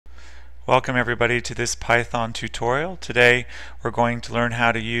Welcome everybody to this Python tutorial. Today we're going to learn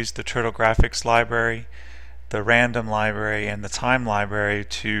how to use the Turtle Graphics library, the random library, and the time library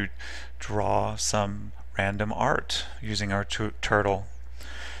to draw some random art using our turtle.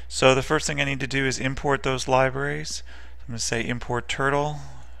 So the first thing I need to do is import those libraries. I'm going to say import turtle,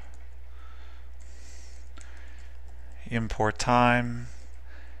 import time,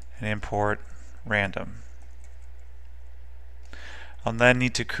 and import random. I'll then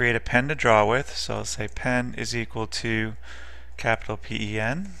need to create a pen to draw with, so I'll say pen is equal to capital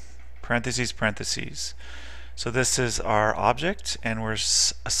P-E-N, parentheses, parentheses. So this is our object, and we're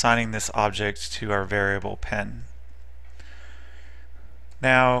assigning this object to our variable pen.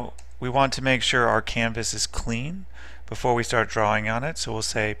 Now, we want to make sure our canvas is clean before we start drawing on it, so we'll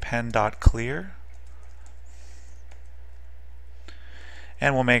say pen.clear,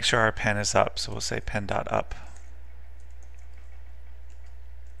 and we'll make sure our pen is up, so we'll say pen.up.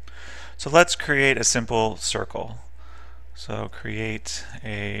 So let's create a simple circle. So create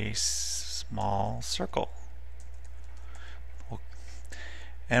a small circle.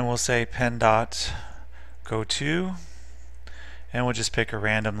 And we'll say pen dot go to, and we'll just pick a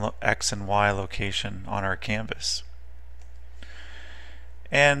random X and Y location on our canvas.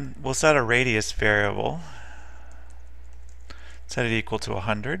 And we'll set a radius variable, set it equal to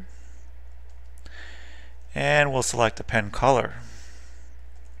 100, and we'll select a pen color,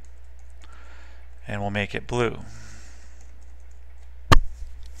 and we'll make it blue.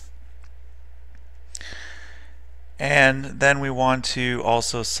 And then we want to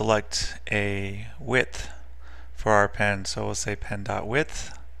also select a width for our pen, so we'll say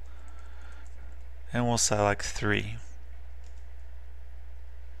pen.width, and we'll select 3.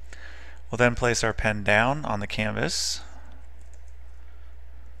 We'll then place our pen down on the canvas,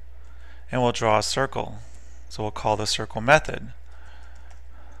 and we'll draw a circle. So we'll call the circle method,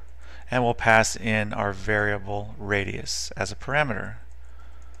 and we'll pass in our variable radius as a parameter.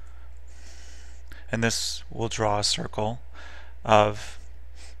 And this will draw a circle of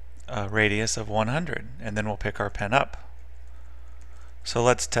a radius of 100, and then we'll pick our pen up. So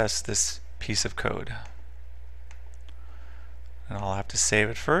let's test this piece of code. And I'll have to save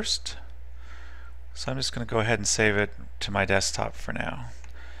it first. So I'm just going to go ahead and save it to my desktop for now.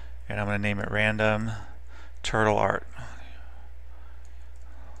 And I'm going to name it random turtle art.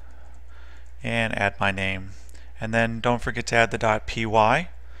 And add my name. And then don't forget to add the .py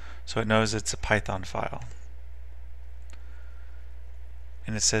so it knows it's a Python file.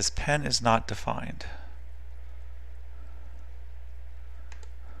 And it says pen is not defined.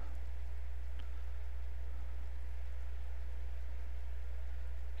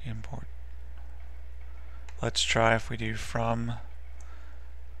 Import. Let's try if we do from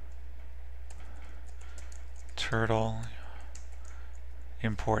turtle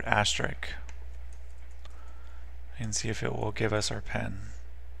import asterisk and see if it will give us our pen.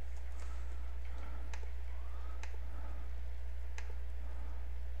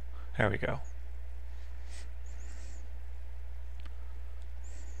 There we go.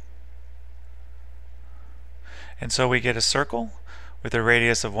 And so we get a circle with a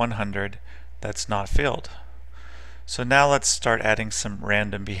radius of 100 that's not filled. So now let's start adding some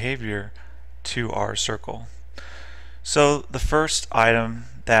random behavior to our circle. So the first item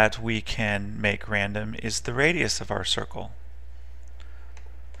that we can make random is the radius of our circle.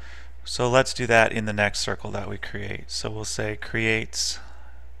 So let's do that in the next circle that we create. So we'll say creates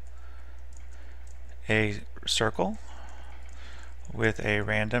a circle with a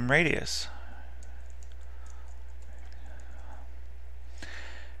random radius.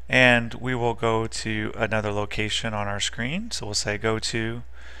 And we will go to another location on our screen. So we'll say go to,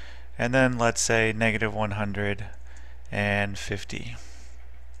 and then let's say negative 150.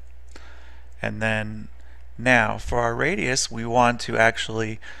 And then now for our radius, we want to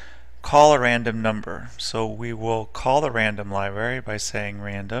actually call a random number. So we will call the random library by saying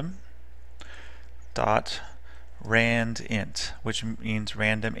random dot randint, which means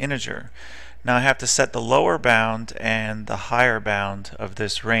random integer. Now I have to set the lower bound and the higher bound of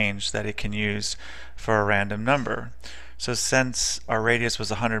this range that it can use for a random number. So since our radius was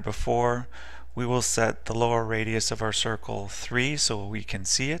 100 before, we will set the lower radius of our circle 3 so we can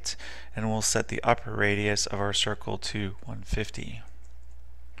see it, and we'll set the upper radius of our circle to 150.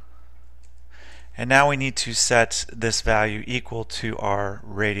 And now we need to set this value equal to our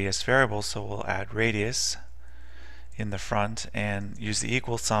radius variable, so we'll add radius in the front and use the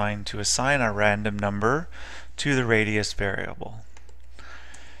equal sign to assign our random number to the radius variable.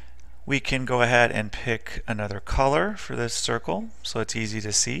 We can go ahead and pick another color for this circle so it's easy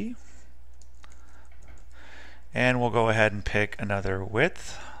to see. And we'll go ahead and pick another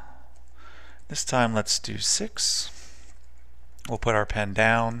width. This time let's do 6. We'll put our pen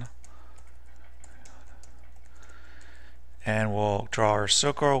down and we'll draw our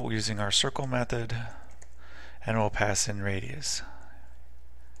circle using our circle method, and we'll pass in radius.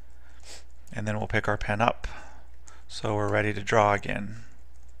 And then we'll pick our pen up. So we're ready to draw again.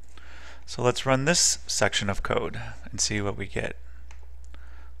 So let's run this section of code and see what we get.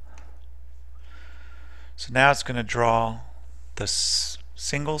 So now it's going to draw the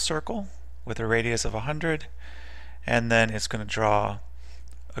single circle with a radius of 100, and then it's going to draw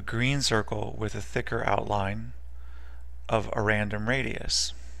a green circle with a thicker outline of a random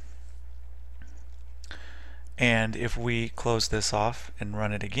radius. And if we close this off and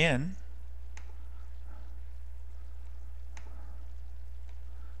run it again,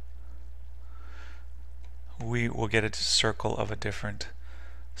 we will get a circle of a different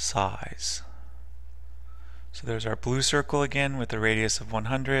size. So there's our blue circle again with a radius of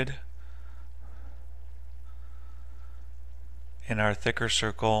 100, and our thicker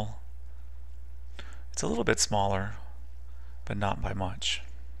circle, it's a little bit smaller, but not by much.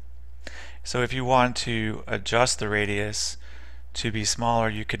 So if you want to adjust the radius to be smaller,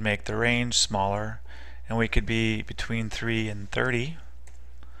 you could make the range smaller, and we could be between 3 and 30,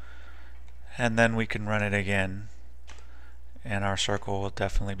 and then we can run it again and our circle will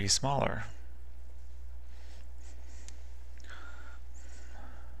definitely be smaller.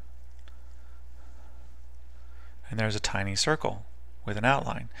 And there's a tiny circle with an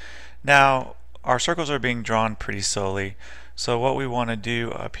outline. Now our circles are being drawn pretty slowly, so what we want to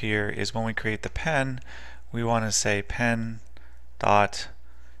do up here is when we create the pen, we want to say pen dot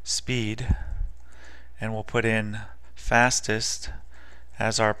speed, and we'll put in fastest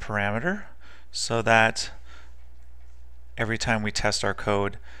as our parameter so that every time we test our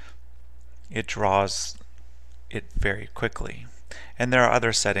code it draws it very quickly. And there are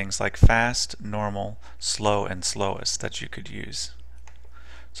other settings like fast, normal, slow, and slowest that you could use.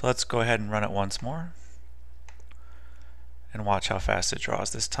 So let's go ahead and run it once more and watch how fast it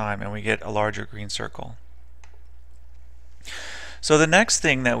draws this time, and we get a larger green circle. So the next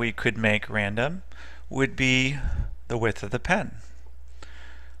thing that we could make random would be the width of the pen.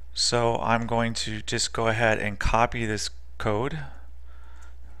 So I'm going to just go ahead and copy this code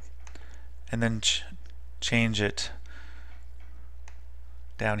and then change it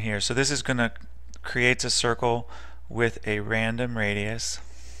down here. So this is going to create a circle with a random radius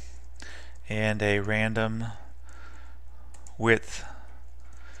and a random width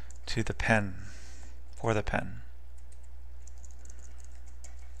to the pen, for the pen.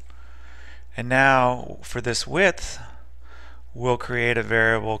 And now for this width we'll create a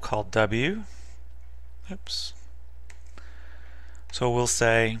variable called w. Oops. So we'll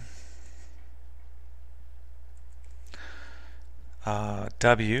say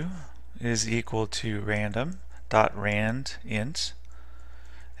w is equal to random.rand int,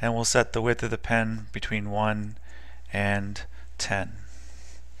 and we'll set the width of the pen between 1 and 10.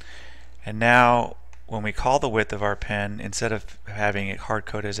 And now when we call the width of our pen, instead of having it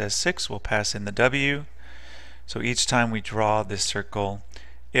hard-coded as 6, we'll pass in the w. So each time we draw this circle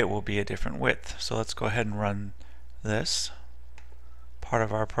it will be a different width. So let's go ahead and run this part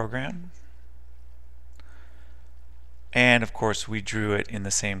of our program. And of course we drew it in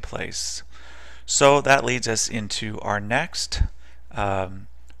the same place. So that leads us into our next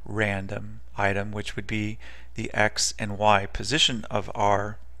random item, which would be the X and Y position of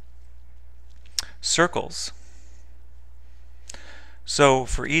our circles. So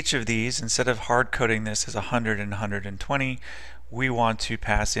for each of these, instead of hard coding this as 100 and 120, we want to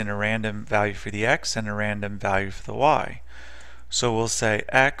pass in a random value for the X and a random value for the Y. So we'll say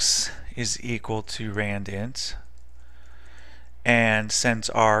X is equal to randint, and since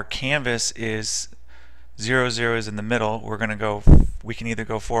our canvas is 0, 0 is in the middle, we can either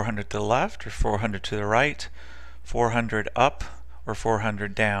go 400 to the left or 400 to the right, 400 up or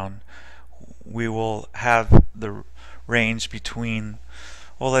 400 down. We will have the range between,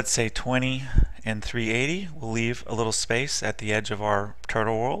 well, let's say 20 and 380. We'll leave a little space at the edge of our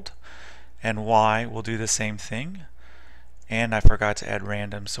turtle world, and Y will do the same thing. And I forgot to add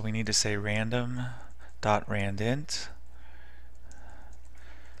random, so we need to say random.randint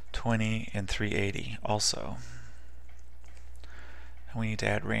 20 and 380 also. And we need to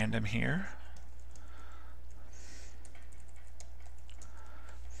add random here.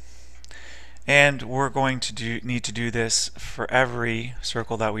 And we're going to need to do this for every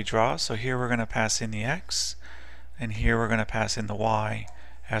circle that we draw. So here we're going to pass in the X, and here we're going to pass in the Y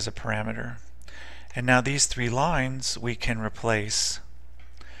as a parameter. And now these three lines we can replace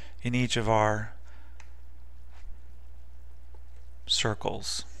in each of our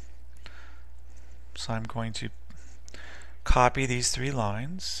circles. So I'm going to copy these 3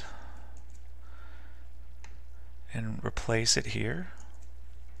 lines and replace it here,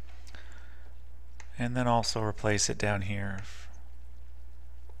 and then also replace it down here.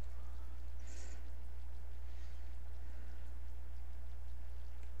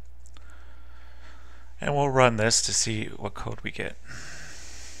 And we'll run this to see what code we get.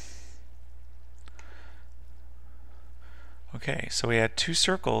 Okay, so we had 2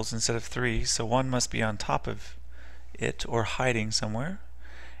 circles instead of 3, so one must be on top of it or hiding somewhere.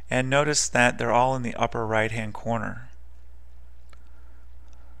 And notice that they're all in the upper right hand corner.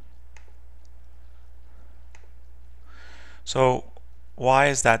 So why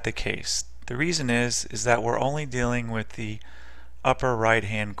is that the case? The reason is that we're only dealing with the upper right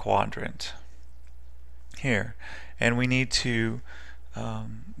hand quadrant here, and we need to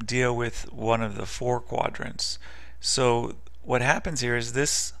deal with one of the 4 quadrants. So what happens here is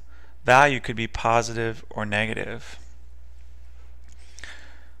this value could be positive or negative.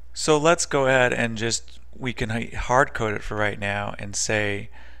 So let's go ahead and we can hard code it for right now and say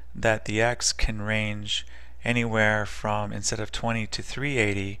that the x can range anywhere from, instead of 20 to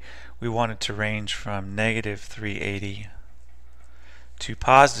 380, we want it to range from negative 380 to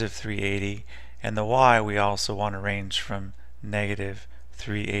positive 380, and the y we also want to range from negative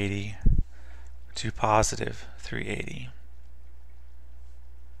 380 to positive 380.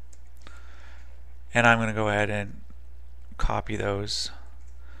 And I'm going to go ahead and copy those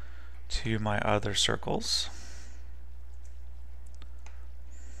to my other circles.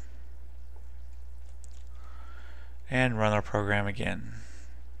 And run our program again.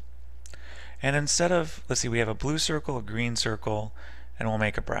 And instead of, let's see, we have a blue circle, a green circle, and we'll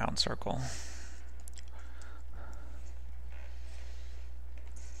make a brown circle.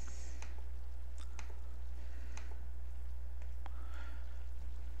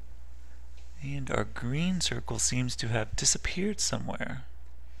 And our green circle seems to have disappeared somewhere.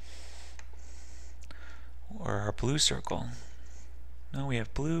 Or our blue circle. No, we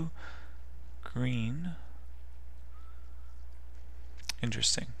have blue, green.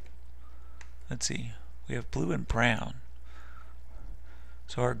 Interesting. Let's see. We have blue and brown.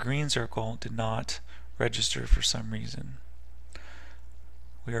 So our green circle did not register for some reason.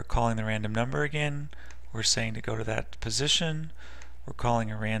 We are calling the random number again. We're saying to go to that position. We're calling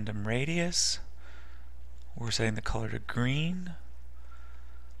a random radius. We're setting the color to green.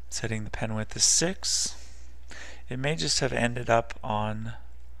 Setting the pen width to 6. It may just have ended up on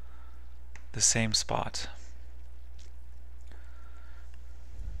the same spot.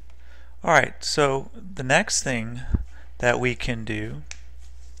 Alright, so the next thing that we can do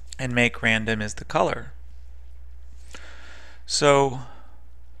and make random is the color. So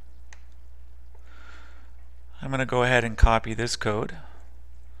I'm going to go ahead and copy this code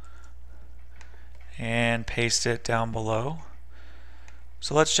and paste it down below.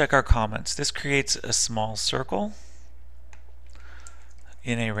 So let's check our comments. This creates a small circle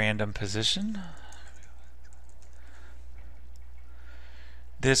in a random position.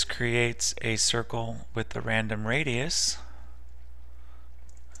 This creates a circle with the random radius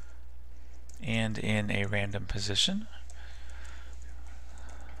and in a random position.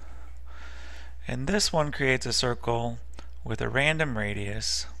 And this one creates a circle with a random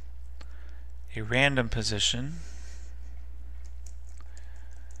radius, a random position,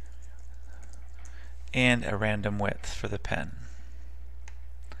 and a random width for the pen.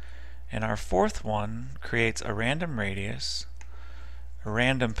 And our fourth one creates a random radius, a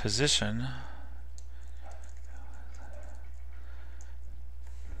random position,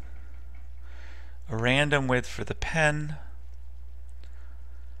 a random width for the pen,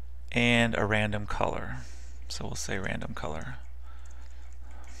 and a random color. So we'll say random color.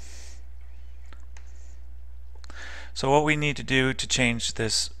 So what we need to do to change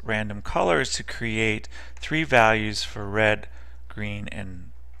this random color is to create 3 values for red, green,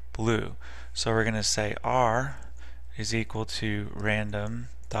 and blue. So we're going to say r is equal to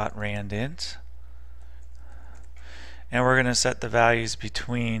random.randint, and we're going to set the values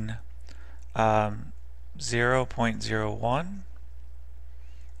between 0.01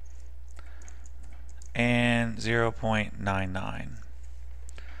 and 0.99,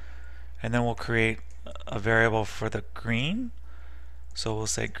 and then we'll create a variable for the green. So we'll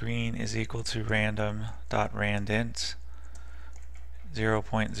say green is equal to random.randint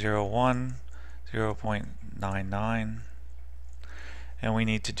 0.01, 0.99, and we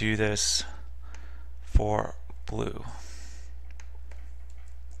need to do this for blue.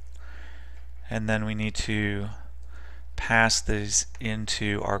 And then we need to pass these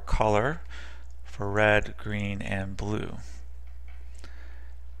into our color for red, green, and blue.